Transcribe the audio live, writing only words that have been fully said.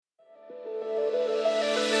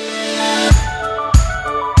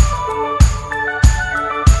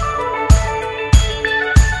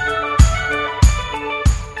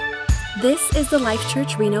the Life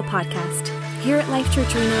Church Reno podcast. Here at Life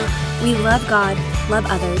Church Reno, we love God, love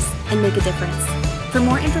others, and make a difference. For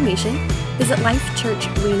more information, visit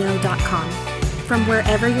lifechurchreno.com. From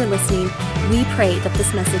wherever you're listening, we pray that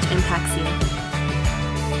this message impacts you.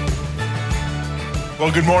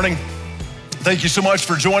 Well, good morning. Thank you so much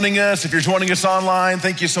for joining us. If you're joining us online,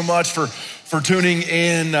 thank you so much for tuning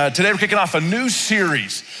in. Today we're kicking off a new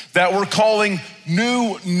series that we're calling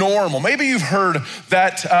New Normal. Maybe you've heard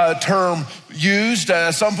that term used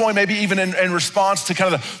at some point, maybe even in response to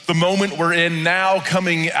kind of the moment we're in now,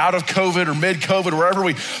 coming out of COVID or mid-COVID, wherever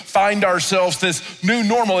we find ourselves, this new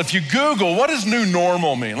normal. If you Google, what does new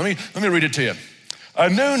normal mean? Let me read it to you. A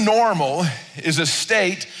new normal is a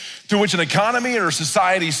state to which an economy or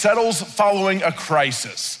society settles following a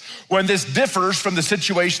crisis, when this differs from the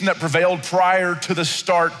situation that prevailed prior to the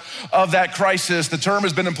start of that crisis. The term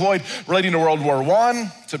has been employed relating to World War I,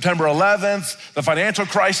 September 11th, the financial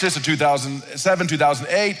crisis of 2007,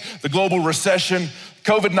 2008, the global recession,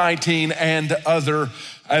 COVID-19, and other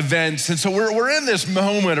events. And so we're in this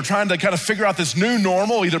moment of trying to kind of figure out this new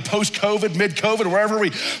normal, either post-COVID, mid-COVID, wherever we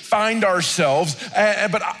find ourselves.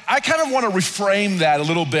 But I kind of want to reframe that a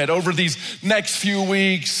little bit over these next few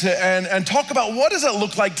weeks and talk about what does it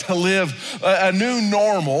look like to live a new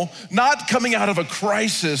normal, not coming out of a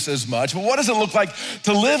crisis as much, but what does it look like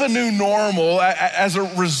to live a new normal as a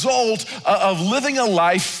result of living a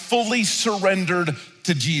life fully surrendered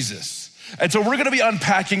to Jesus. And so we're gonna be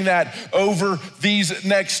unpacking that over these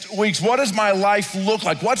next weeks. What does my life look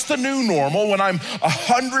like? What's the new normal when I'm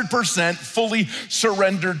 100% fully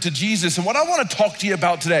surrendered to Jesus? And what I wanna talk to you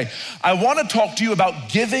about today, I wanna talk to you about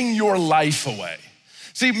giving your life away.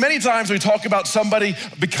 See, many times we talk about somebody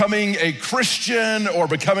becoming a Christian or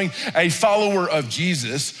becoming a follower of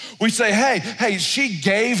Jesus. We say, hey, she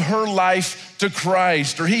gave her life to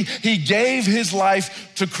Christ, or he gave his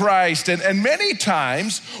life to Christ. And many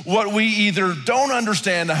times what we either don't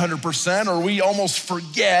understand 100% or we almost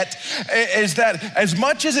forget is that as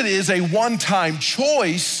much as it is a one-time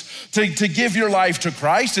choice to give your life to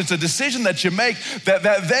Christ, it's a decision that you make that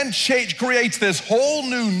then creates this whole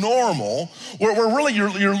new normal where really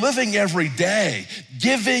you're living every day,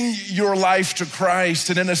 giving your life to Christ.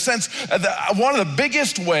 And in a sense, one of the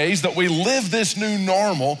biggest ways that we live this new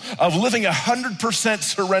normal of living 100%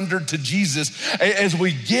 surrendered to Jesus is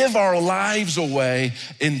we give our lives away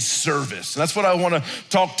in service. And that's what I want to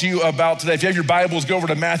talk to you about today. If you have your Bibles, go over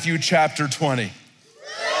to Matthew chapter 20.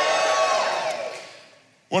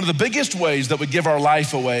 One of the biggest ways that we give our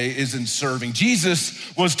life away is in serving.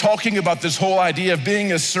 Jesus was talking about this whole idea of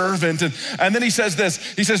being a servant. And then he says this,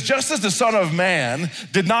 he says, just as the Son of Man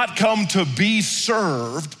did not come to be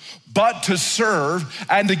served, but to serve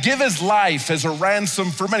and to give his life as a ransom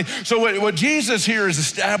for many. So what Jesus here is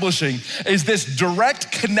establishing is this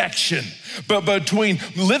direct connection but between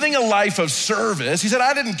living a life of service. He said,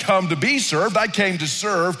 I didn't come to be served, I came to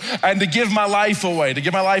serve and to give my life away, to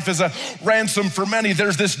give my life as a ransom for many.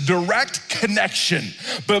 There's this direct connection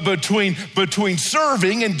but between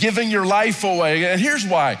serving and giving your life away. And here's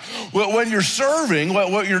why. When you're serving,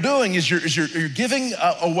 what you're doing is you're giving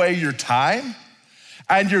away your time,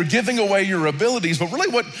 and you're giving away your abilities. But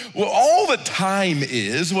really what all the time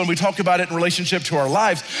is, when we talk about it in relationship to our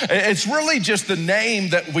lives, it's really just the name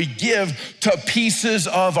that we give to pieces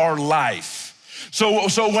of our life.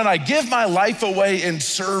 So when I give my life away in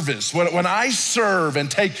service, when I serve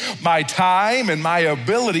and take my time and my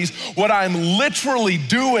abilities, what I'm literally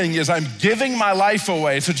doing is I'm giving my life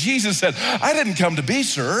away. So Jesus said, I didn't come to be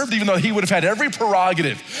served, even though he would have had every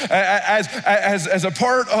prerogative as a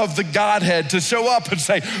part of the Godhead to show up and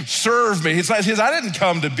say, serve me. He says, I didn't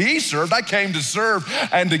come to be served, I came to serve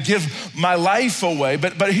and to give my life away.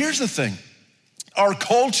 But here's the thing. Our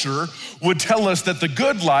culture would tell us that the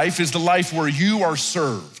good life is the life where you are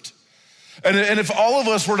served. And if all of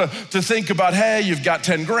us were to think about, hey, you've got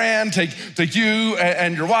 10 grand, take you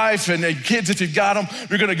and your wife and your kids if you've got them,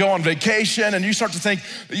 you're gonna go on vacation, and you start to think,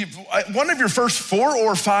 one of your first 4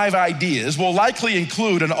 or 5 ideas will likely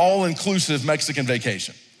include an all-inclusive Mexican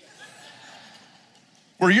vacation.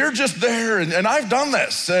 Where you're just there, and I've done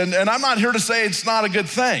this, and I'm not here to say it's not a good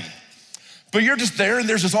thing. But you're just there, and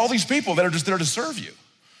there's just all these people that are just there to serve you.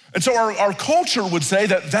 And so our culture would say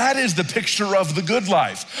that is the picture of the good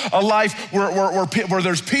life, a life where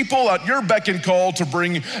there's people at your beck and call to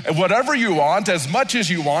bring whatever you want, as much as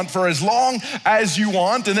you want, for as long as you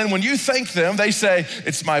want. And then when you thank them, they say,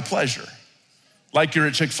 it's my pleasure. Like you're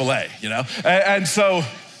at Chick-fil-A, you know? And so,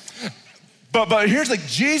 but here's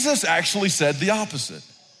Jesus actually said the opposite.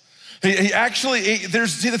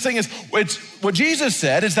 The thing is, what Jesus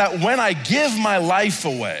said is that when I give my life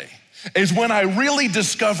away, is when I really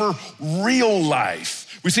discover real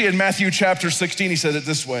life. We see in Matthew chapter 16, he said it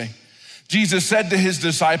this way. Jesus said to his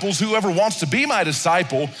disciples, whoever wants to be my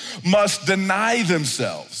disciple must deny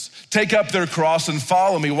themselves, take up their cross and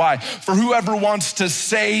follow me. Why? For whoever wants to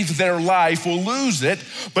save their life will lose it,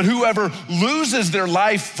 but whoever loses their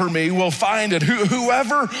life for me will find it.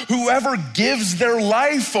 Whoever gives their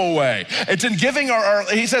life away. It's in giving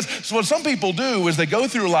he says, so what some people do is they go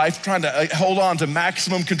through life trying to hold on to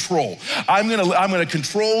maximum control. I'm gonna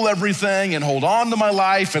control everything and hold on to my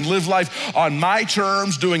life and live life on my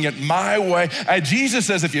terms, doing it my way. And Jesus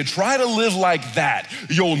says, if you try to live like that,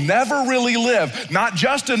 you'll never really live, not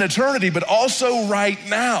just in eternity, but also right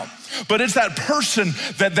now. But it's that person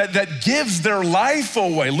that gives their life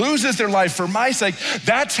away, loses their life for my sake.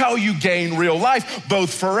 That's how you gain real life,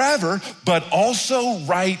 both forever, but also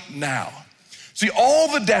right now. See,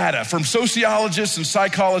 all the data from sociologists and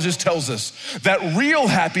psychologists tells us that real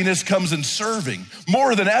happiness comes in serving,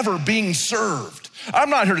 more than ever being served.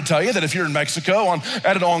 I'm not here to tell you that if you're in Mexico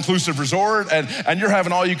at an all-inclusive resort and you're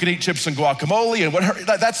having all-you-can-eat chips and guacamole and whatever,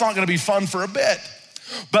 that's not gonna be fun for a bit.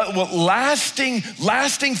 But what lasting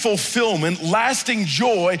fulfillment, lasting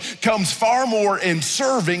joy comes far more in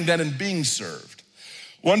serving than in being served.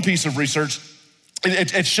 One piece of research,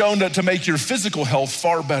 it's shown to make your physical health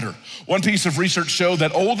far better. One piece of research showed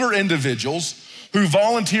that older individuals who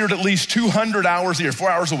volunteered at least 200 hours a year, 4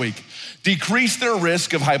 hours a week, decreased their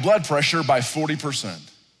risk of high blood pressure by 40%.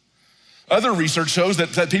 Other research shows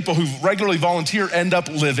that people who regularly volunteer end up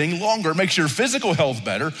living longer. It makes your physical health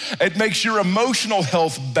better. It makes your emotional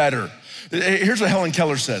health better. Here's what Helen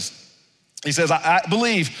Keller says. He says, I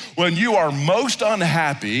believe when you are most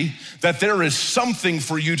unhappy that there is something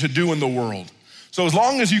for you to do in the world. So as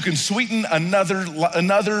long as you can sweeten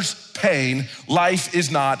another's pain, life is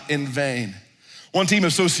not in vain. One team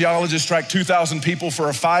of sociologists tracked 2,000 people for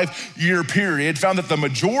a 5-year period, found that the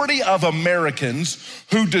majority of Americans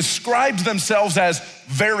who described themselves as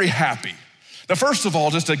very happy. Now, first of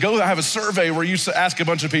all, just to go have a survey where you ask a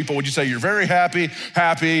bunch of people, would you say you're very happy,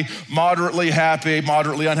 moderately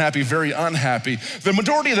unhappy, very unhappy? The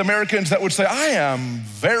majority of the Americans that would say, I am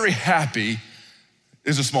very happy,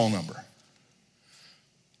 is a small number.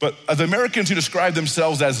 But the Americans who describe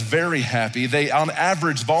themselves as very happy, they on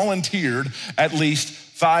average volunteered at least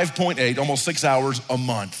 5.8, almost 6 hours a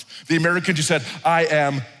month. The Americans who said, I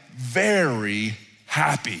am very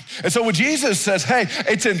happy. And so when Jesus says, hey,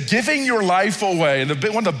 it's in giving your life away, and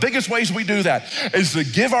one of the biggest ways we do that is to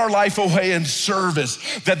give our life away in service,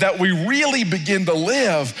 that we really begin to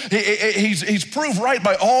live. He's proved right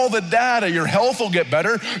by all the data. Your health will get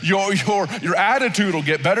better, your attitude will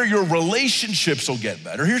get better, your relationships will get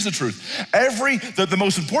better. Here's the truth. The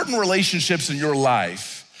most important relationships in your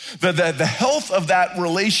life, the health of that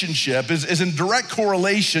relationship is in direct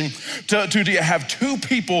correlation to do you have two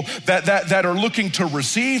people that are looking to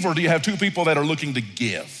receive, or do you have two people that are looking to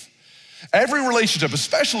give? Every relationship,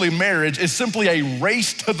 especially marriage, is simply a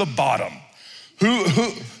race to the bottom. Who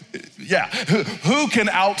can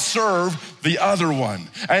outserve the other one?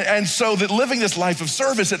 And so that living this life of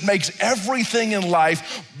service, it makes everything in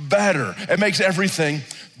life better. It makes everything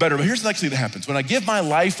better. But here's the next thing that happens. When I give my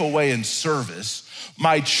life away in service,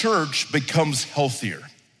 my church becomes healthier.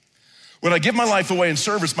 When I give my life away in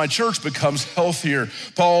service, my church becomes healthier.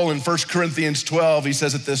 Paul in 1 Corinthians 12, he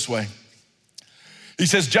says it this way. He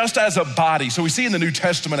says, just as a body. So we see in the New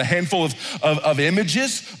Testament a handful of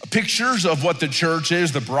images, pictures of what the church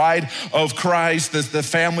is, the bride of Christ, the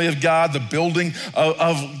family of God, the building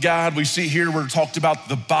of God. We see here where it talked about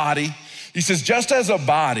the body. He says, just as a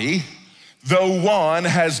body, though one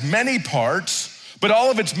has many parts, but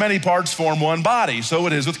all of its many parts form one body. So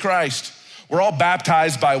it is with Christ. We're all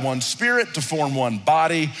baptized by one Spirit to form one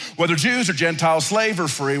body. Whether Jews or Gentiles, slave or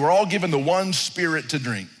free, we're all given the one Spirit to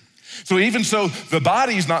drink. So even so, the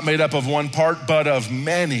body is not made up of one part, but of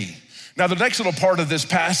many. Now, the next little part of this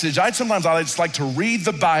passage, I just like to read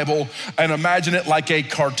the Bible and imagine it like a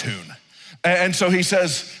cartoon. And so he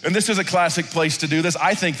says, and this is a classic place to do this.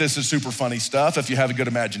 I think this is super funny stuff if you have a good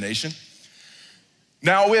imagination.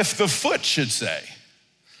 Now, if the foot should say,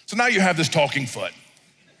 so now you have this talking foot.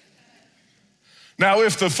 Now,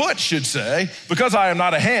 if the foot should say, because I am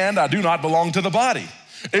not a hand, I do not belong to the body.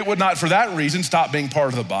 It would not for that reason stop being part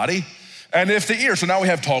of the body. And if the ear, so now we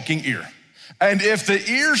have talking ear. And if the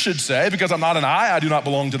ear should say, because I'm not an eye, I do not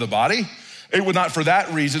belong to the body, it would not for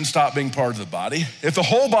that reason stop being part of the body. If the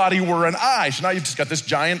whole body were an eye, so now you've just got this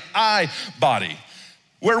giant eye body.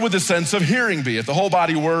 Where would the sense of hearing be? If the whole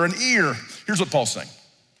body were an ear, here's what Paul's saying.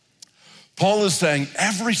 Paul is saying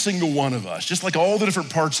every single one of us, just like all the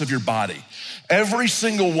different parts of your body, every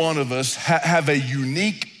single one of us have a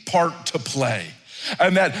unique part to play.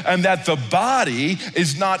 And that the body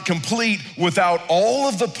is not complete without all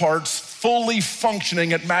of the parts fully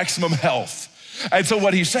functioning at maximum health. And so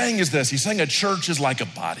what he's saying is this, he's saying a church is like a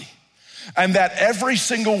body. And that every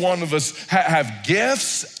single one of us have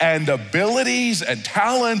gifts and abilities and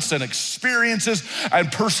talents and experiences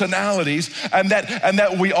and personalities, and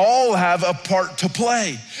that we all have a part to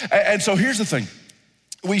play. And so here's the thing,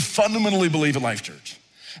 we fundamentally believe at Life Church,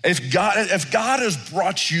 if God has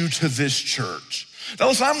brought you to this church, now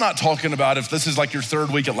listen, I'm not talking about if this is like your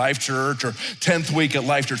 3rd week at Life Church or 10th week at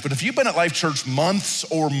Life Church, but if you've been at Life Church months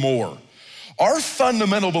or more, our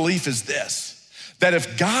fundamental belief is this, that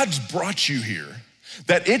if God's brought you here,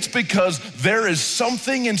 that it's because there is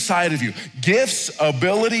something inside of you, gifts,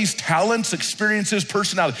 abilities, talents, experiences,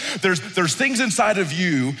 personality. There's things inside of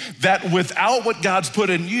you that without what God's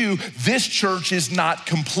put in you, this church is not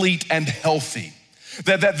complete and healthy.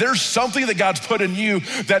 That there's something that God's put in you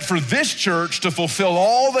that for this church to fulfill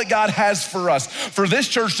all that God has for us, for this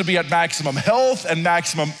church to be at maximum health and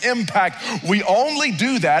maximum impact, we only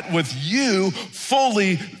do that with you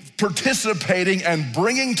fully participating and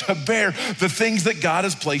bringing to bear the things that God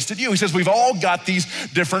has placed in you. He says we've all got these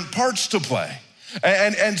different parts to play.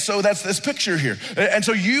 And so that's this picture here. And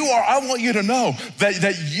so I want you to know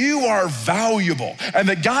that you are valuable and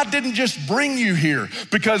that God didn't just bring you here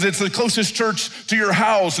because it's the closest church to your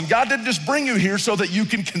house. And God didn't just bring you here so that you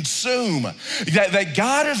can consume. That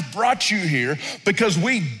God has brought you here because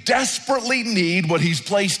we desperately need what he's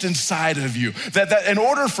placed inside of you. That in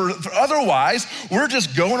order for otherwise, we're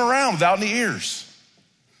just going around without any ears.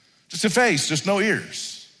 Just a face, just no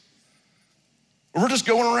ears. We're just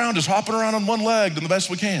going around, just hopping around on one leg doing the best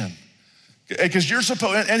we can. Because you're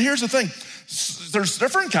supposed, and here's the thing, there's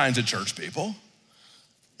different kinds of church people.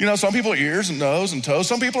 You know, some people are ears and nose and toes.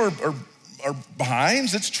 Some people are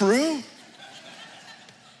behinds, it's true.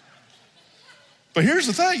 But here's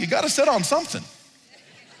the thing, you gotta sit on something.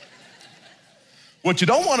 What you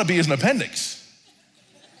don't wanna be is an appendix.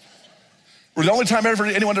 Where the only time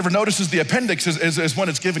anyone ever notices the appendix is when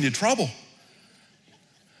it's giving you trouble.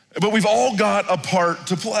 But we've all got a part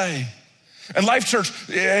to play. And Life Church,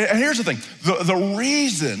 and here's the thing, the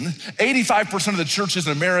reason 85% of the churches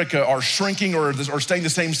in America are shrinking or staying the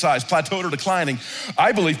same size, plateaued or declining,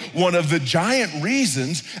 I believe one of the giant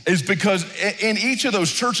reasons is because in each of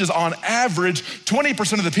those churches, on average,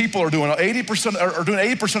 20% of the people are doing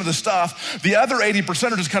 80% of the stuff. The other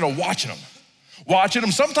 80% are just kind of watching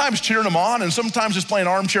them, sometimes cheering them on, and sometimes just playing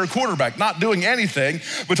armchair quarterback, not doing anything,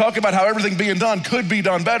 but talking about how everything being done could be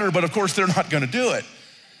done better, but of course they're not gonna do it.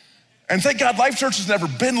 And thank God Life Church has never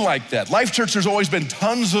been like that. Life Church, there's always been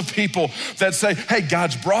tons of people that say, hey,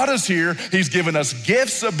 God's brought us here. He's given us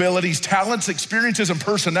gifts, abilities, talents, experiences, and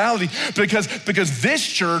personality because this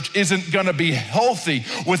church isn't gonna be healthy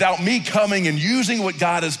without me coming and using what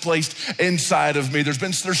God has placed inside of me.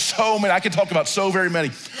 There's so many, I could talk about so very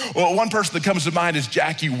many. Well, one person that comes to mind is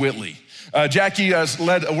Jackie Whitley. Jackie has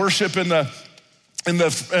led worship in the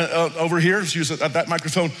over here, she was at that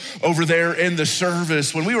microphone over there in the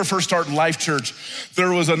service. When we were first starting Life Church,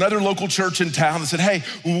 there was another local church in town that said, hey,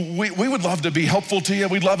 we would love to be helpful to you.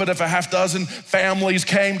 We'd love it if a half dozen families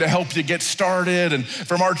came to help you get started and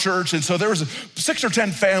from our church. And so there was 6 or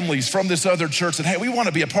 10 families from this other church that, hey, we want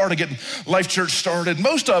to be a part of getting Life Church started.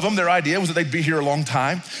 Most of them, their idea was that they'd be here a long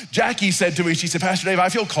time. Jackie said to me, she said, Pastor Dave, I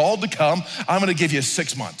feel called to come. I'm gonna give you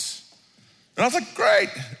 6 months. And I was like, great.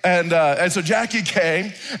 And so Jackie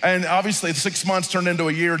came, and obviously 6 months turned into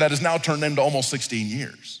a year that has now turned into almost 16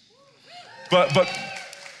 years. But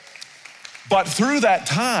through that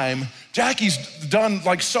time, Jackie's done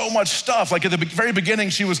like so much stuff. Like at the very beginning,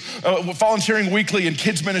 she was volunteering weekly in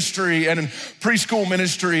kids ministry and in preschool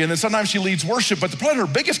ministry. And then sometimes she leads worship, but probably her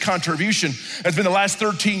biggest contribution has been the last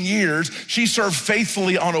 13 years. She served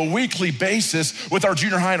faithfully on a weekly basis with our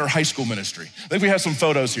junior high and our high school ministry. I think we have some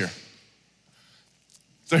photos here.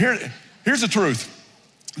 So here's the truth.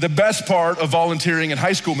 The best part of volunteering in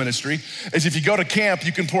high school ministry is if you go to camp,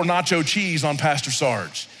 you can pour nacho cheese on Pastor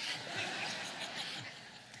Sarge.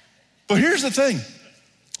 But here's the thing.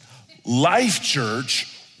 Life Church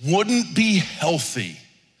wouldn't be healthy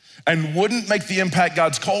and wouldn't make the impact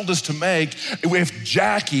God's called us to make if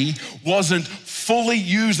Jackie wasn't fully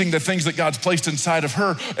using the things that God's placed inside of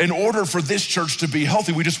her in order for this church to be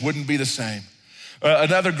healthy. We just wouldn't be the same.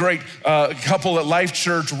 Another great couple at Life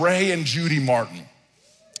Church, Ray and Judy Martin.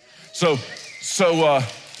 So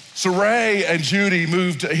Ray and Judy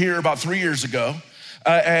moved here about 3 years ago,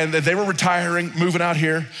 and they were retiring, moving out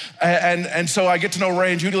here. And so I get to know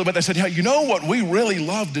Ray and Judy a little bit. They said, yeah, you know what we really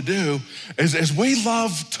love to do is we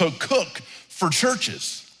love to cook for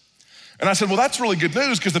churches. And I said, well, that's really good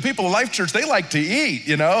news because the people of Life Church, they like to eat,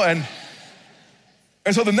 you know?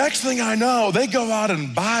 And so the next thing I know, they go out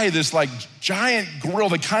and buy this like giant grill,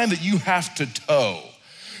 the kind that you have to tow,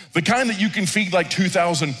 the kind that you can feed like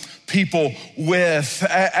 2,000 people with.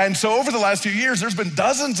 And so over the last few years, there's been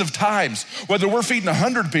dozens of times, whether we're feeding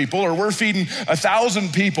 100 people or we're feeding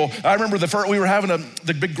 1,000 people. I remember we were having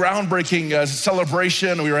the big groundbreaking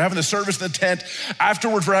celebration. We were having the service in the tent.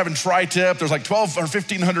 Afterwards, we're having tri-tip. There's like 12 or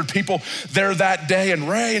 1,500 people there that day. And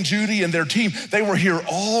Ray and Judy and their team, they were here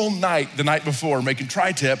all night the night before making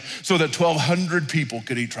tri-tip so that 1,200 people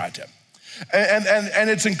could eat tri-tip. And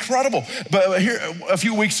it's incredible. But here, a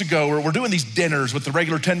few weeks ago, we're doing these dinners with the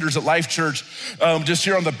regular tenders at Life Church, just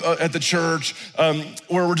here at the church,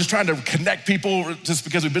 where we're just trying to connect people just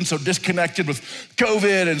because we've been so disconnected with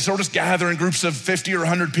COVID. And so we're just gathering groups of 50 or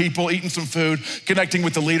 100 people, eating some food, connecting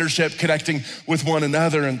with the leadership, connecting with one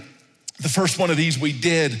another. And the first one of these we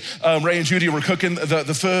did, Ray and Judy were cooking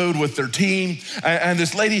the food with their team, and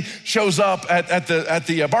this lady shows up at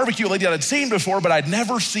the barbecue, a lady I'd seen before, but I'd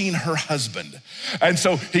never seen her husband. And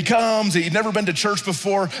so he comes, he'd never been to church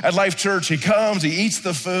before at Life Church. He comes, he eats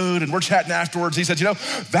the food, and we're chatting afterwards. He said, you know,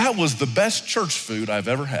 that was the best church food I've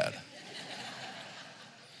ever had.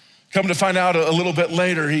 Come to find out a little bit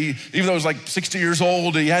later, even though he was like 60 years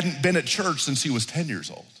old, he hadn't been at church since he was 10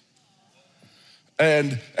 years old.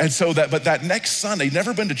 But that next Sunday,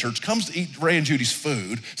 never been to church, comes to eat Ray and Judy's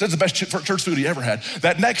food, says the best church food he ever had.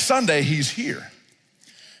 That next Sunday, he's here.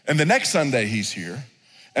 And the next Sunday, he's here.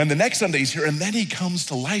 And the next Sunday, he's here. And then he comes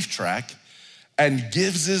to Life Track and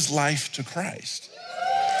gives his life to Christ.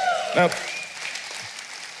 Now,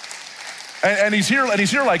 and he's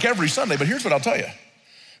here like every Sunday, but here's what I'll tell you.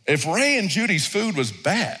 If Ray and Judy's food was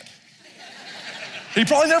bad, he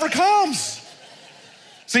probably never comes.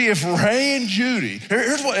 See, if Ray and Judy,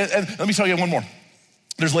 here's what, and let me tell you one more.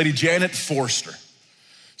 There's Lady Janet Forster.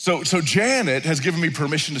 So Janet has given me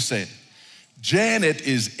permission to say it. Janet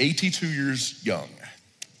is 82 years young.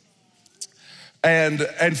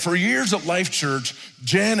 And for years at Life Church,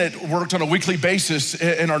 Janet worked on a weekly basis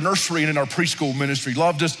in our nursery and in our preschool ministry,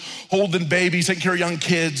 loved us holding babies, taking care of young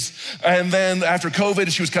kids. And then after COVID,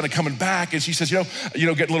 she was kind of coming back and she says, you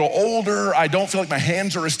know, getting a little older, I don't feel like my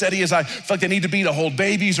hands are as steady as I feel like they need to be to hold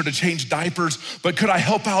babies or to change diapers, but could I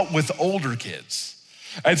help out with older kids?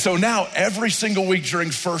 And so now every single week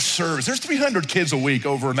during first service, there's 300 kids a week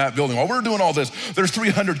over in that building. While we're doing all this, there's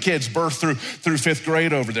 300 kids birthed through fifth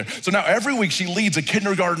grade over there. So now every week she leads a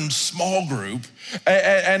kindergarten small group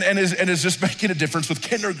and is just making a difference with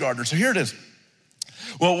kindergartners. So here it is.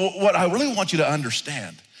 Well, what I really want you to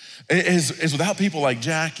understand is without people like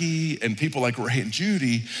Jackie and people like Ray and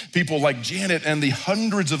Judy, people like Janet and the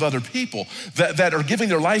hundreds of other people that are giving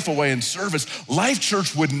their life away in service, Life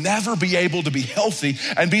Church would never be able to be healthy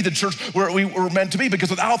and be the church where we were meant to be,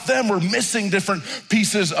 because without them, we're missing different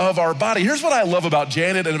pieces of our body. Here's what I love about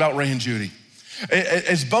Janet and about Ray and Judy,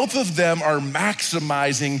 is both of them are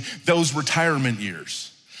maximizing those retirement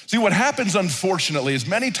years. See, what happens, unfortunately, is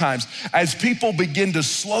many times as people begin to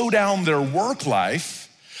slow down their work life,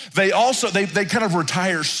 they kind of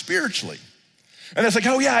retire spiritually. And it's like,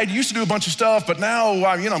 oh yeah, I used to do a bunch of stuff, but now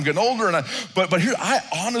I'm getting older. But here, I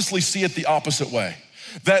honestly see it the opposite way.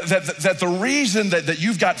 That the reason that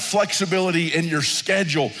you've got flexibility in your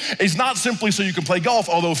schedule is not simply so you can play golf,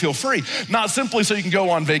 although feel free. Not simply so you can go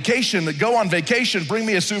on vacation, bring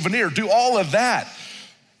me a souvenir, do all of that.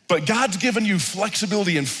 But God's given you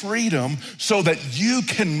flexibility and freedom so that you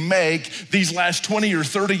can make these last 20 or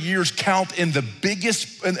 30 years count in the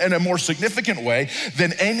biggest and a more significant way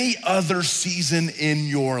than any other season in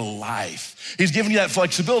your life. He's given you that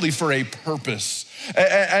flexibility for a purpose.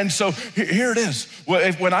 And so here it is.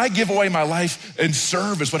 When I give away my life in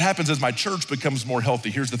service, what happens is my church becomes more healthy.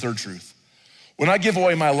 Here's the third truth. When I give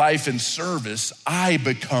away my life in service, I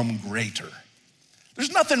become greater.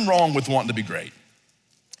 There's nothing wrong with wanting to be great.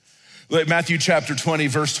 Matthew chapter 20,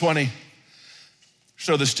 verse 20.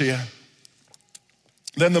 Show this to you.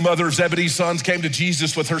 Then the mother of Zebedee's sons came to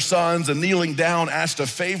Jesus with her sons and kneeling down asked a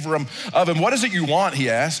favor of him. What is it you want, he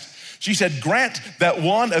asked. She said, grant that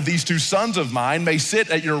one of these two sons of mine may sit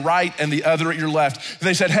at your right and the other at your left. And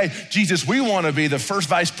they said, hey, Jesus, we want to be the first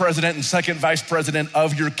vice president and second vice president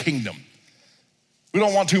of your kingdom. We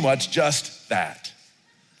don't want too much, just that.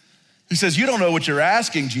 He says, you don't know what you're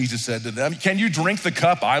asking, Jesus said to them. Can you drink the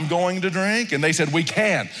cup I'm going to drink? And they said, we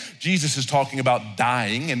can. Jesus is talking about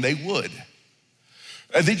dying, and they would.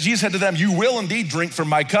 Jesus said to them, you will indeed drink from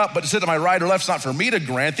my cup, but to sit to my right or left is not for me to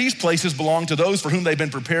grant. These places belong to those for whom they've been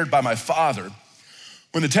prepared by my Father.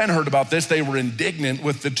 When the 10 heard about this, they were indignant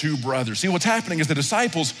with the two brothers. See, what's happening is the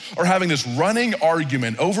disciples are having this running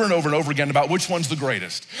argument over and over and over again about which one's the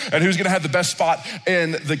greatest and who's gonna have the best spot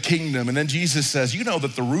in the kingdom. And then Jesus says, you know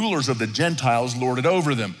that the rulers of the Gentiles lord it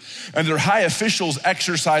over them, and their high officials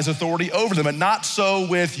exercise authority over them, and not so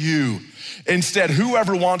with you. Instead,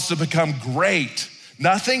 whoever wants to become great,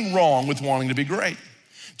 nothing wrong with wanting to be great.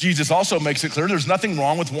 Jesus also makes it clear there's nothing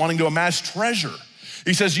wrong with wanting to amass treasure.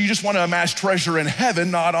 He says, you just want to amass treasure in heaven,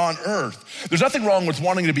 not on earth. There's nothing wrong with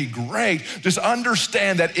wanting to be great. Just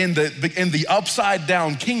understand that in the upside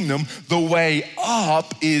down kingdom, the way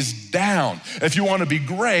up is down. If you want to be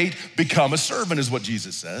great, become a servant is what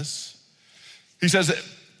Jesus says. He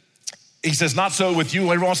says, not so with you.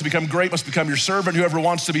 Whoever wants to become great must become your servant. Whoever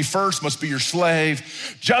wants to be first must be your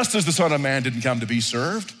slave. Just as the Son of Man didn't come to be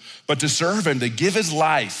served, but to serve and to give his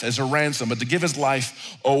life as a ransom, but to give his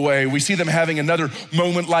life away. We see them having another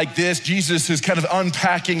moment like this. Jesus is kind of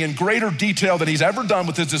unpacking in greater detail than he's ever done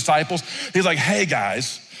with his disciples. He's like, hey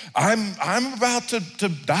guys, I'm about to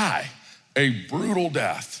die a brutal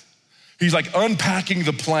death. He's like unpacking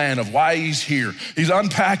the plan of why he's here. He's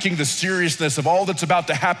unpacking the seriousness of all that's about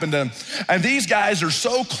to happen to him. And these guys are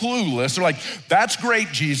so clueless. They're like, that's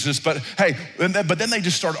great, Jesus, but hey, but then they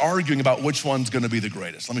just start arguing about which one's gonna be the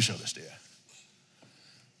greatest. Let me show this to you.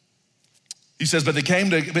 He says, but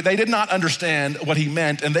they did not understand what he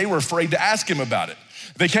meant, and they were afraid to ask him about it.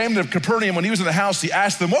 They came to Capernaum. When he was in the house, he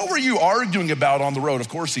asked them, what were you arguing about on the road? Of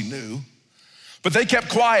course he knew. But they kept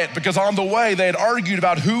quiet because on the way they had argued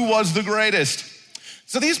about who was the greatest.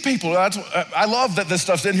 So these people, I love that this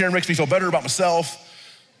stuff's in here and makes me feel better about myself.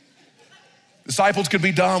 Disciples could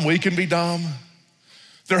be dumb, we can be dumb.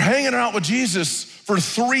 They're hanging out with Jesus for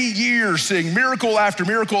 3 years, seeing miracle after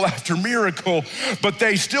miracle after miracle, but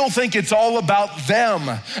they still think it's all about them.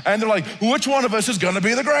 And they're like, which one of us is gonna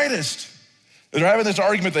be the greatest? They're having this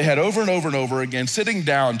argument they had over and over and over again. Sitting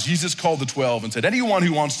down, Jesus called the 12 and said, anyone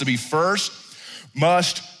who wants to be first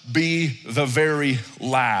must be the very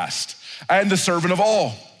last and the servant of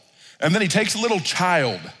all. And then he takes a little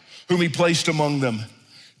child whom he placed among them.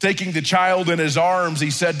 Taking the child in his arms,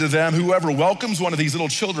 he said to them, whoever welcomes one of these little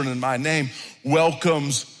children in my name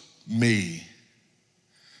welcomes me.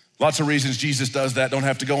 Lots of reasons Jesus does that. Don't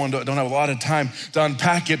have a lot of time to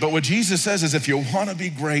unpack it. But what Jesus says is if you want to be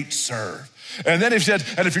great, serve. And then he said,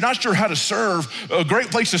 and if you're not sure how to serve, a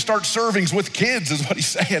great place to start serving is with kids, is what he's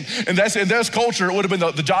saying. And that's in this culture, it would have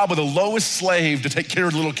been the job of the lowest slave to take care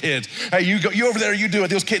of the little kids. Hey, you over there, you do it.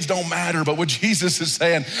 Those kids don't matter. But what Jesus is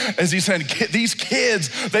saying is he's saying, these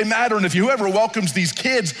kids, they matter. And if whoever welcomes these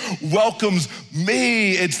kids welcomes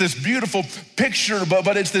me, it's this beautiful picture,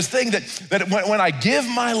 but it's this thing that when I give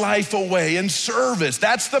my life away in service,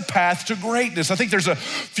 that's the path to greatness. I think there's a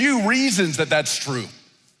few reasons that that's true.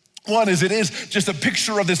 One is it is just a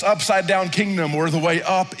picture of this upside down kingdom where the way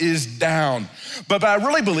up is down. But I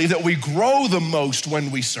really believe that we grow the most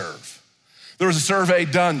when we serve. There was a survey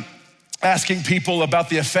done asking people about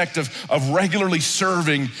the effect of regularly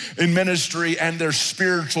serving in ministry and their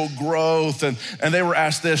spiritual growth. And they were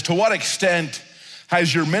asked this, to what extent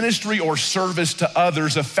has your ministry or service to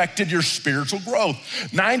others affected your spiritual growth?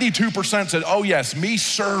 92% said, oh yes, me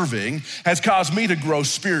serving has caused me to grow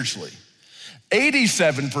spiritually.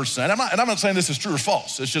 87%, I'm not saying this is true or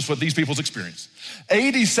false, it's just what these people's experience.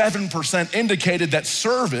 87% indicated that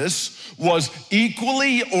service was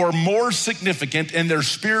equally or more significant in their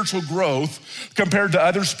spiritual growth compared to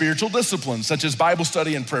other spiritual disciplines, such as Bible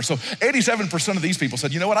study and prayer. So 87% of these people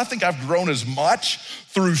said, you know what, I think I've grown as much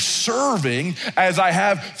through serving as I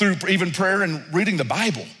have through even prayer and reading the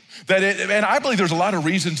Bible. And I believe there's a lot of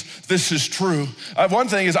reasons this is true. One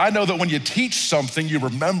thing is I know that when you teach something, you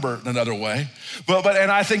remember it in another way.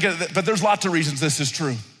 But there's lots of reasons this is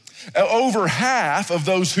true. Over half of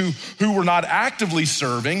those who were not actively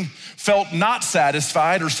serving felt not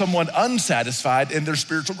satisfied or somewhat unsatisfied in their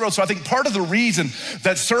spiritual growth. So I think part of the reason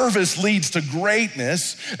that service leads to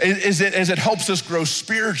greatness is it helps us grow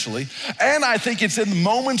spiritually. And I think it's in the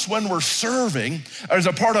moments when we're serving as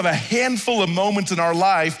a part of a handful of moments in our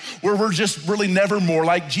life where we're just really never more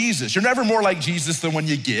like Jesus. You're never more like Jesus than when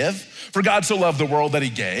you give. For God so loved the world that he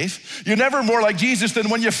gave. You're never more like Jesus than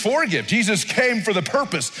when you forgive. Jesus came for the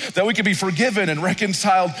purpose that we could be forgiven and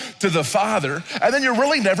reconciled to the Father. And then you're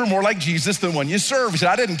really never more like Jesus than when you serve. He said,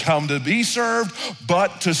 I didn't come to be served,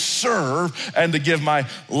 but to serve and to give my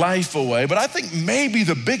life away. But I think maybe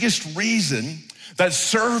the biggest reason that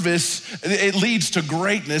service, it leads to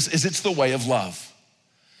greatness is it's the way of love.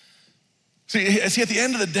 See, at the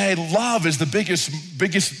end of the day, love is the biggest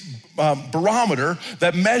barometer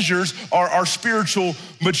that measures our spiritual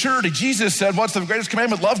maturity. Jesus said, what's the greatest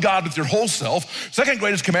commandment? Love God with your whole self. Second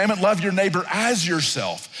greatest commandment, love your neighbor as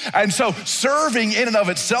yourself. And so serving in and of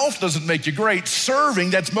itself doesn't make you great.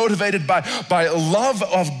 Serving that's motivated by love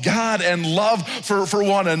of God and love for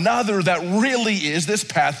one another, that really is this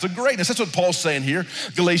path to greatness. That's what Paul's saying here,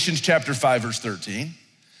 Galatians chapter 5, verse 13.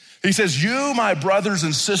 He says, you, my brothers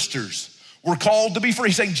and sisters, were called to be free.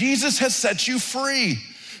 He's saying, Jesus has set you free,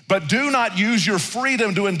 but do not use your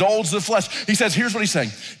freedom to indulge the flesh. He says, here's what he's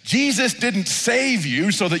saying. Jesus didn't save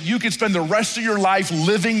you so that you could spend the rest of your life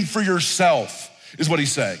living for yourself, is what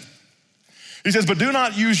he's saying. He says, but do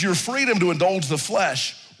not use your freedom to indulge the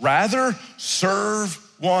flesh. Rather, serve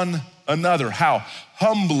one another. How?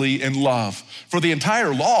 Humbly in love. For the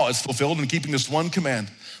entire law is fulfilled in keeping this one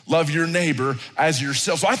command. Love your neighbor as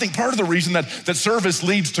yourself. So I think part of the reason that service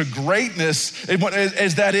leads to greatness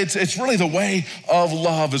is that it's really the way of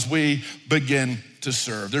love as we begin to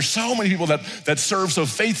serve. There's so many people that serve so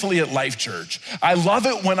faithfully at Life Church. I love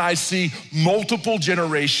it when I see multiple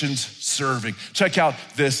generations serving. Check out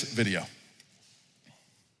this video.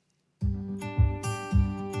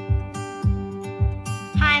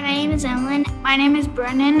 Hi, my name is Emlyn. My name is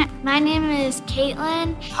Brennan. My name is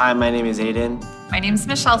Caitlin. Hi, my name is Aiden. My name is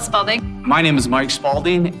Michelle Spalding. My name is Mike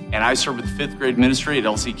Spalding, and I serve with the 5th grade ministry at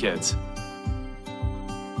LC Kids.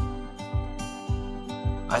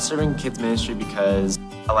 I serve in kids ministry because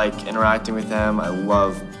I like interacting with them. I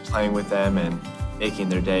love playing with them and making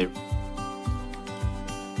their day.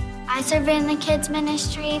 I serve in the kids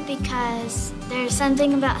ministry because there's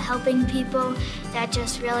something about helping people that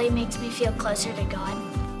just really makes me feel closer to God.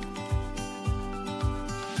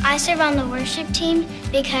 I serve on the worship team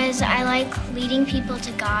because I like leading people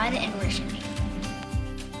to God and worshiping.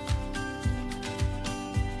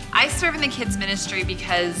 I serve in the kids ministry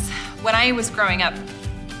because when I was growing up,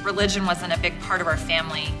 religion wasn't a big part of our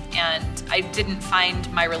family, and I didn't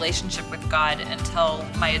find my relationship with God until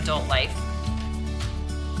my adult life.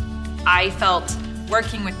 I felt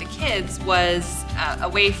working with the kids was a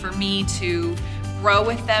way for me to grow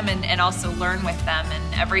with them and also learn with them,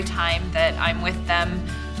 and every time that I'm with them,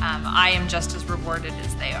 I am just as rewarded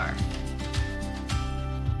as they are.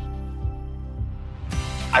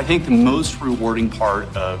 I think the most rewarding part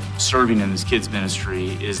of serving in this kids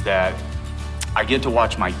ministry is that I get to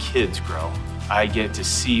watch my kids grow. I get to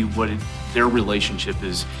see what their relationship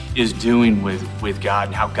is doing with God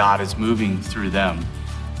and how God is moving through them.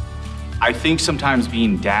 I think sometimes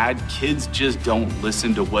being dad, kids just don't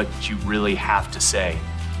listen to what you really have to say.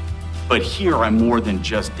 But here, I'm more than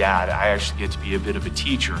just dad. I actually get to be a bit of a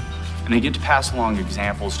teacher, and I get to pass along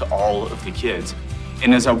examples to all of the kids.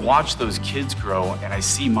 And as I watch those kids grow and I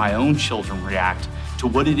see my own children react to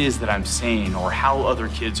what it is that I'm saying or how other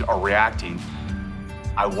kids are reacting,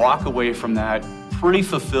 I walk away from that pretty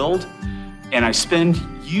fulfilled, and I spend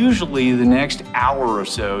usually the next hour or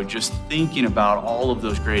so just thinking about all of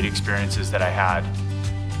those great experiences that I had.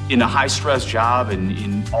 In a high-stress job and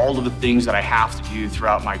in all of the things that I have to do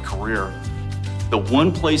throughout my career, the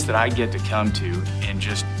one place that I get to come to and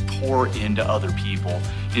just pour into other people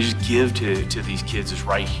and just give to these kids is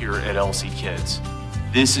right here at LC Kids.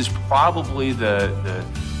 This is probably the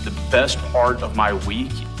best part of my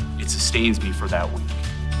week. It sustains me for that week.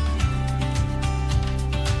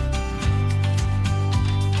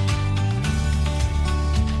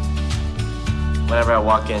 Whenever I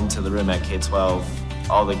walk into the room at K-12,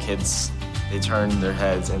 all the kids, they turn their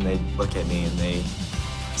heads and they look at me and they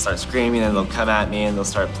start screaming, and they'll come at me and they'll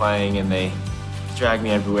start playing, and they drag me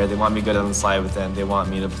everywhere. They want me to go down the slide with them. They want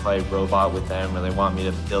me to play robot with them, or they want me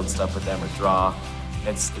to build stuff with them or draw.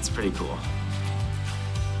 It's pretty cool.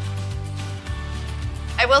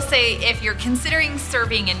 I will say, if you're considering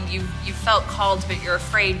serving and you felt called but you're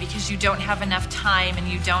afraid because you don't have enough time and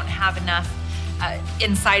you don't have enough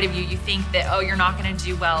inside of you, you think that, oh, you're not going to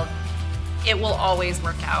do well, it will always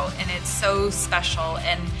work out, and it's so special.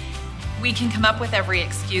 And we can come up with every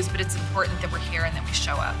excuse, but it's important that we're here and that we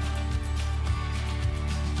show up.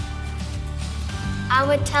 I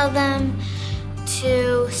would tell them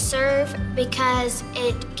to serve because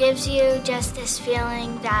it gives you just this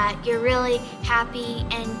feeling that you're really happy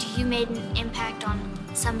and you made an impact on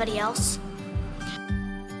somebody else.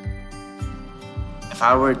 If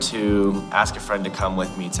I were to ask a friend to come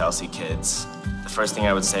with me to LC Kids, the first thing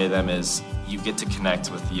I would say to them is, you get to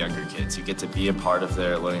connect with the younger kids. You get to be a part of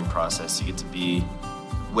their learning process. You get to be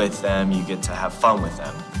with them. You get to have fun with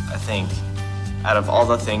them. I think out of all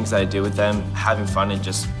the things that I do with them, having fun and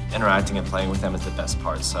just interacting and playing with them is the best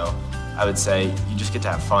part. So I would say you just get to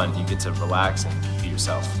have fun. You get to relax and be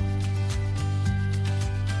yourself.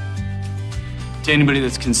 To anybody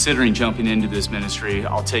that's considering jumping into this ministry,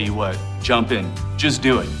 I'll tell you what, jump in, just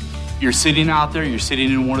do it. You're sitting out there, you're sitting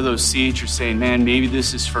in one of those seats, you're saying, man, maybe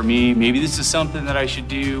this is for me, maybe this is something that I should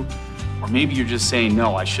do, or maybe you're just saying,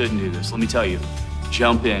 no, I shouldn't do this. Let me tell you,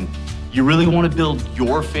 jump in. You really want to build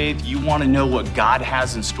your faith, you want to know what God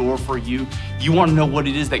has in store for you, you want to know what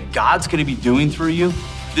it is that God's going to be doing through you.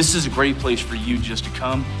 This is a great place for you just to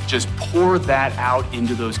come, just pour that out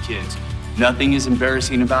into those kids. Nothing is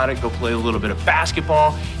embarrassing about it. Go play a little bit of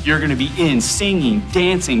basketball. You're going to be in singing,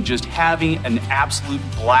 dancing, just having an absolute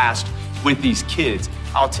blast with these kids.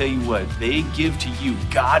 I'll tell you what, they give to you.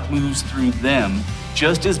 God moves through them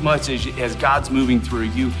just as much as God's moving through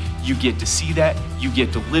you. You get to see that. You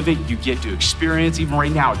get to live it. You get to experience. Even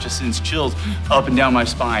right now, it just sends chills up and down my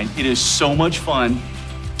spine. It is so much fun.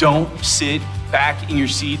 Don't sit back in your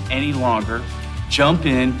seat any longer. Jump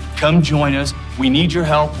in, come join us. We need your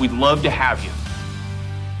help. We'd love to have you.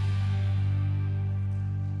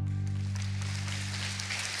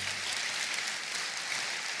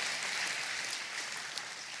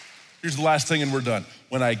 Here's the last thing and we're done.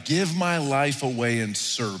 When I give my life away in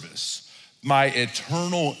service, my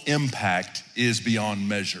eternal impact is beyond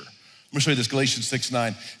measure. I'm gonna show you this, Galatians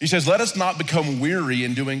 6:9. He says, let us not become weary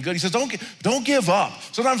in doing good. He says, don't give up.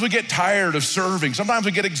 Sometimes we get tired of serving. Sometimes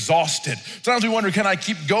we get exhausted. Sometimes we wonder, can I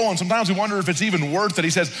keep going? Sometimes we wonder if it's even worth it. He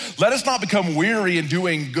says, let us not become weary in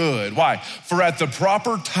doing good. Why? For at the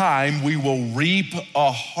proper time, we will reap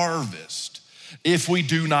a harvest if we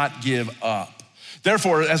do not give up.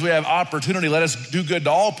 Therefore, as we have opportunity, let us do good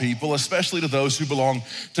to all people, especially to those who belong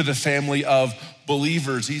to the family of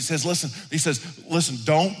believers. He says, listen,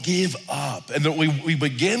 don't give up. And that we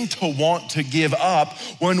begin to want to give up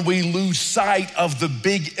when we lose sight of the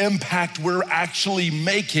big impact we're actually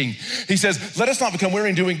making. He says, let us not become weary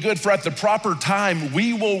in doing good, for at the proper time,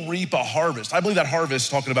 we will reap a harvest. I believe that harvest is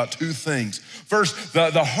talking about two things. First,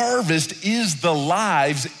 the harvest is the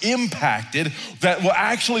lives impacted that will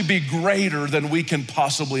actually be greater than we can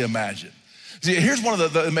possibly imagine. See, here's one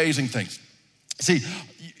of the amazing things. See,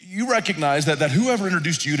 you recognize that whoever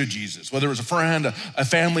introduced you to Jesus, whether it was a friend, a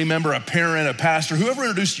family member, a parent, a pastor, whoever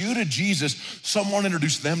introduced you to Jesus, someone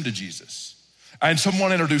introduced them to Jesus. And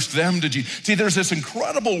someone introduced them to Jesus. See, there's this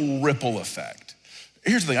incredible ripple effect.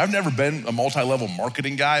 Here's the thing, I've never been a multi-level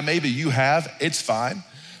marketing guy. Maybe you have, it's fine.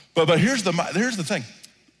 But here's the thing.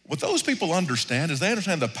 What those people understand is they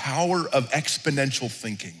understand the power of exponential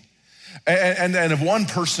thinking. And of one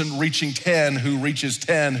person reaching 10, who reaches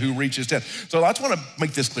 10, who reaches 10. So I just want to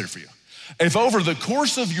make this clear for you. If over the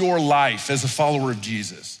course of your life as a follower of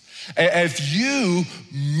Jesus, if you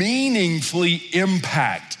meaningfully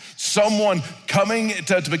impact someone coming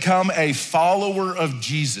to become a follower of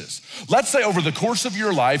Jesus, let's say over the course of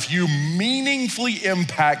your life, you meaningfully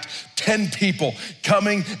impact 10 people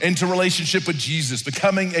coming into relationship with Jesus,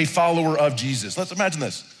 becoming a follower of Jesus. Let's imagine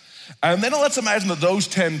this. And then let's imagine that those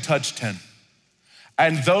 10 touch 10.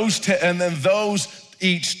 And then those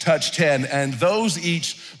each touch 10. And those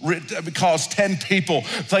each cause 10 people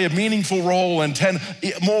play a meaningful role, and 10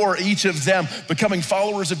 more, each of them becoming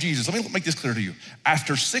followers of Jesus. Let me make this clear to you.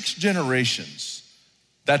 After 6 generations,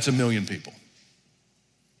 that's 1 million people.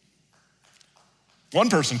 One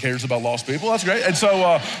person cares about lost people, that's great. And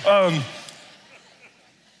so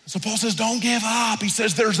Paul says, don't give up. He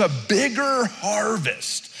says there's a bigger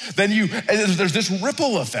harvest than you, and there's this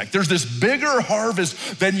ripple effect. There's this bigger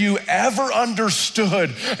harvest than you ever understood.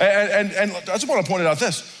 And I just want to point out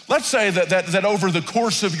this. Let's say that over the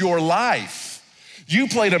course of your life, you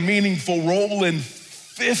played a meaningful role in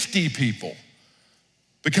 50 people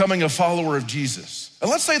becoming a follower of Jesus. And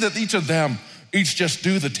let's say that each of them each just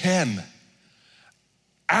do the 10.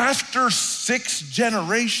 After 6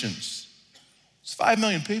 generations, it's 5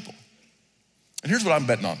 million people. And here's what I'm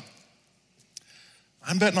betting on.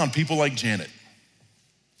 I'm betting on people like Janet,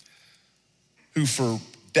 who for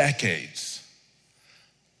decades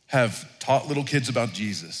have taught little kids about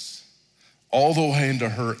Jesus, all the way into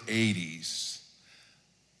her 80s.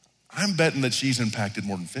 I'm betting that she's impacted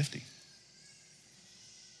more than 50.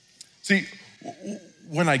 See,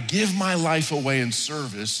 when I give my life away in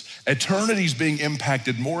service, eternity's being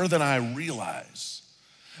impacted more than I realize.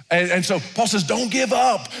 And so Paul says, don't give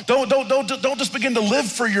up. Don't just begin to live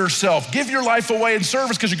for yourself. Give your life away in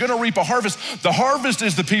service, because you're gonna reap a harvest. The harvest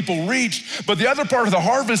is the people reached, but the other part of the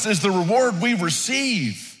harvest is the reward we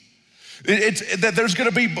receive. It's that there's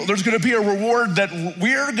gonna be a reward that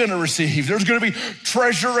we're gonna receive. There's gonna be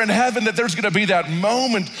treasure in heaven, that there's gonna be that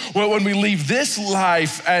moment when we leave this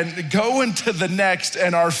life and go into the next,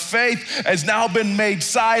 and our faith has now been made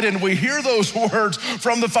sight, and we hear those words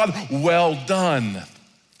from the Father, well done,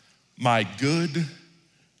 my good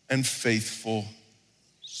and faithful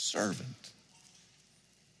servant.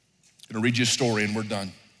 I'm gonna read you a story and we're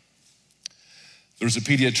done. There's a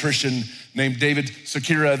pediatrician named David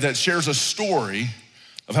Sakira that shares a story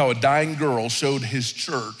of how a dying girl showed his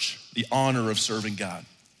church the honor of serving God.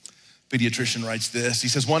 Pediatrician writes this. He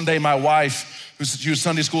says, one day my wife, she was a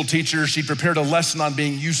Sunday school teacher, she prepared a lesson on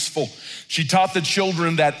being useful. She taught the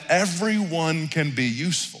children that everyone can be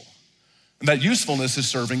useful, and that usefulness is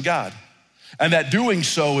serving God, and that doing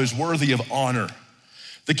so is worthy of honor.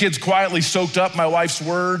 The kids quietly soaked up my wife's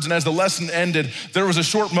words, and as the lesson ended, there was a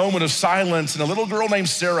short moment of silence, and a little girl named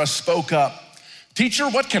Sarah spoke up. Teacher,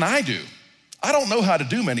 what can I do? I don't know how to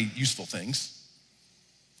do many useful things.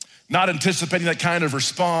 Not anticipating that kind of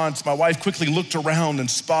response, my wife quickly looked around and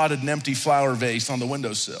spotted an empty flower vase on the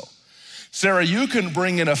windowsill. Sarah, you can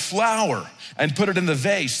bring in a flower and put it in the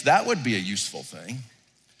vase. That would be a useful thing.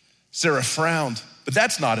 Sarah frowned, but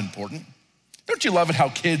that's not important. Don't you love it how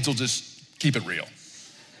kids will just keep it real?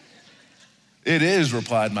 It is,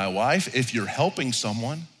 replied my wife, if you're helping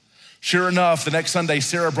someone. Sure enough, the next Sunday,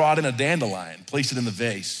 Sarah brought in a dandelion, placed it in the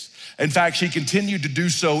vase. In fact, she continued to do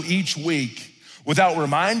so each week. Without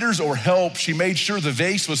reminders or help, she made sure the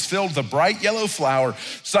vase was filled with a bright yellow flower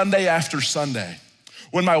Sunday after Sunday.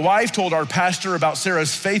 When my wife told our pastor about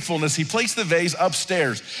Sarah's faithfulness, he placed the vase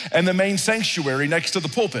upstairs in the main sanctuary next to the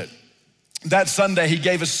pulpit. That Sunday, he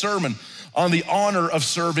gave a sermon on the honor of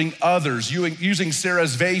serving others, using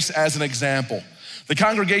Sarah's vase as an example. The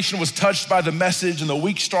congregation was touched by the message, and the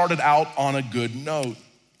week started out on a good note.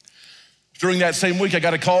 During that same week, I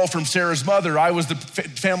got a call from Sarah's mother. I was the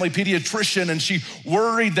family pediatrician, and she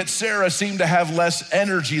worried that Sarah seemed to have less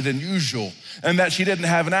energy than usual and that she didn't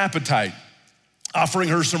have an appetite. Offering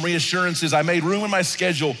her some reassurances, I made room in my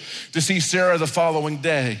schedule to see Sarah the following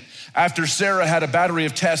day. After Sarah had a battery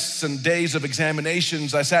of tests and days of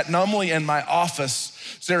examinations, I sat numbly in my office,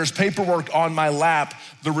 Sarah's paperwork on my lap.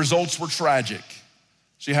 The results were tragic.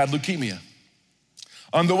 She had leukemia.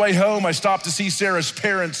 On the way home, I stopped to see Sarah's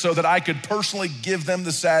parents so that I could personally give them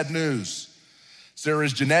the sad news.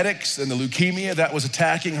 Sarah's genetics and the leukemia that was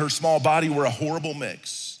attacking her small body were a horrible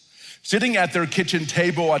mix. Sitting at their kitchen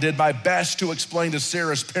table, I did my best to explain to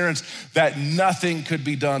Sarah's parents that nothing could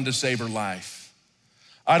be done to save her life.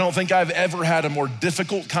 I don't think I've ever had a more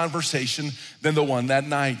difficult conversation than the one that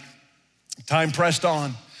night. Time pressed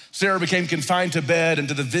on. Sarah became confined to bed and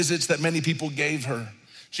to the visits that many people gave her.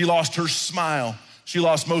 She lost her smile. She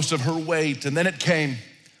lost most of her weight, and then it came,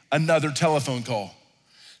 another telephone call.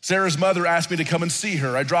 Sarah's mother asked me to come and see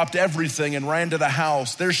her. I dropped everything and ran to the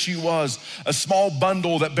house. There she was, a small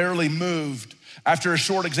bundle that barely moved. After a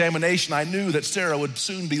short examination, I knew that Sarah would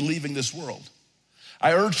soon be leaving this world.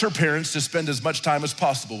 I urged her parents to spend as much time as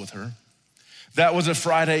possible with her. That was a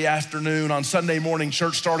Friday afternoon. On Sunday morning,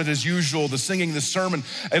 church started as usual, the singing, the sermon.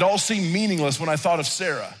 It all seemed meaningless when I thought of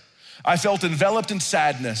Sarah. I felt enveloped in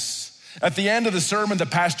sadness. At the end of the sermon, the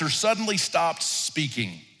pastor suddenly stopped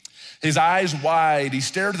speaking. His eyes wide, he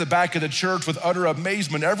stared at the back of the church with utter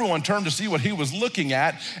amazement. Everyone turned to see what he was looking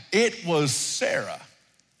at. It was Sarah.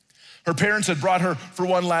 Her parents had brought her for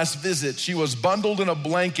one last visit. She was bundled in a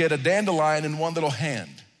blanket, a dandelion in one little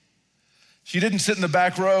hand. She didn't sit in the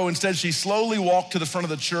back row. Instead, she slowly walked to the front of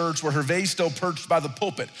the church where her vase still perched by the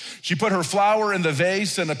pulpit. She put her flower in the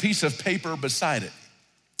vase and a piece of paper beside it.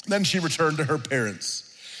 Then she returned to her parents.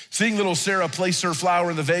 Seeing little Sarah place her flower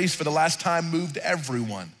in the vase for the last time moved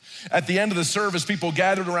everyone. At the end of the service, people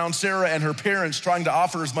gathered around Sarah and her parents, trying to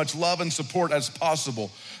offer as much love and support as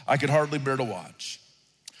possible. I could hardly bear to watch.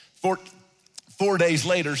 4 days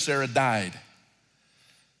later, Sarah died.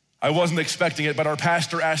 I wasn't expecting it, but our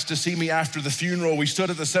pastor asked to see me after the funeral. We stood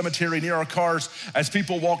at the cemetery near our cars as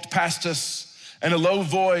people walked past us. In a low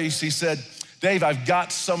voice, he said, Dave, I've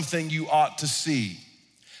got something you ought to see.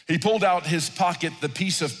 He pulled out his pocket the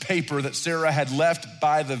piece of paper that Sarah had left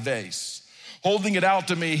by the vase. Holding it out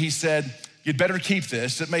to me, he said, you'd better keep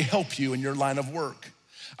this. It may help you in your line of work.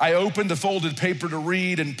 I opened the folded paper to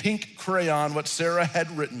read in pink crayon what Sarah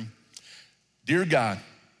had written. Dear God,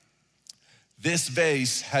 this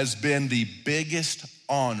vase has been the biggest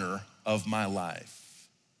honor of my life.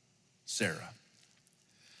 Sarah.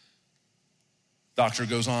 Doctor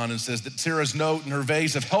goes on and says that Sarah's note and her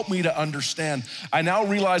vase have helped me to understand. I now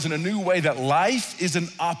realize in a new way that life is an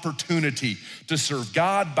opportunity to serve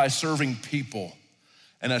God by serving people.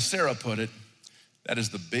 And as Sarah put it, that is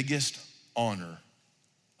the biggest honor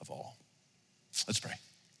of all. Let's pray.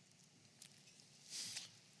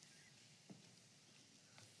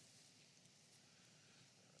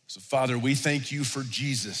 So Father, we thank you for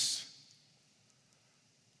Jesus,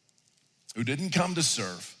 who didn't come to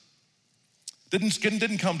serve,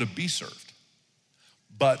 didn't come to be served,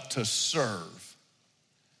 but to serve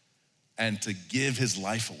and to give his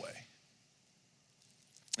life away.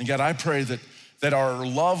 And God, I pray that our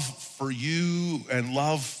love for you and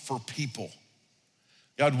love for people,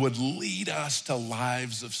 God, would lead us to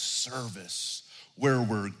lives of service where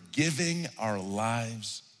we're giving our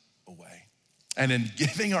lives away. And in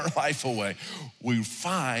giving our life away, we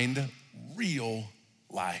find real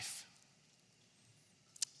life.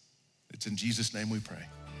 It's in Jesus' name we pray.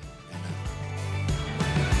 Amen.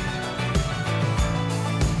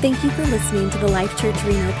 Thank you for listening to the Life Church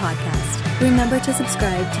Reno podcast. Remember to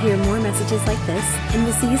subscribe to hear more messages like this, and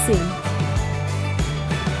we'll see you soon.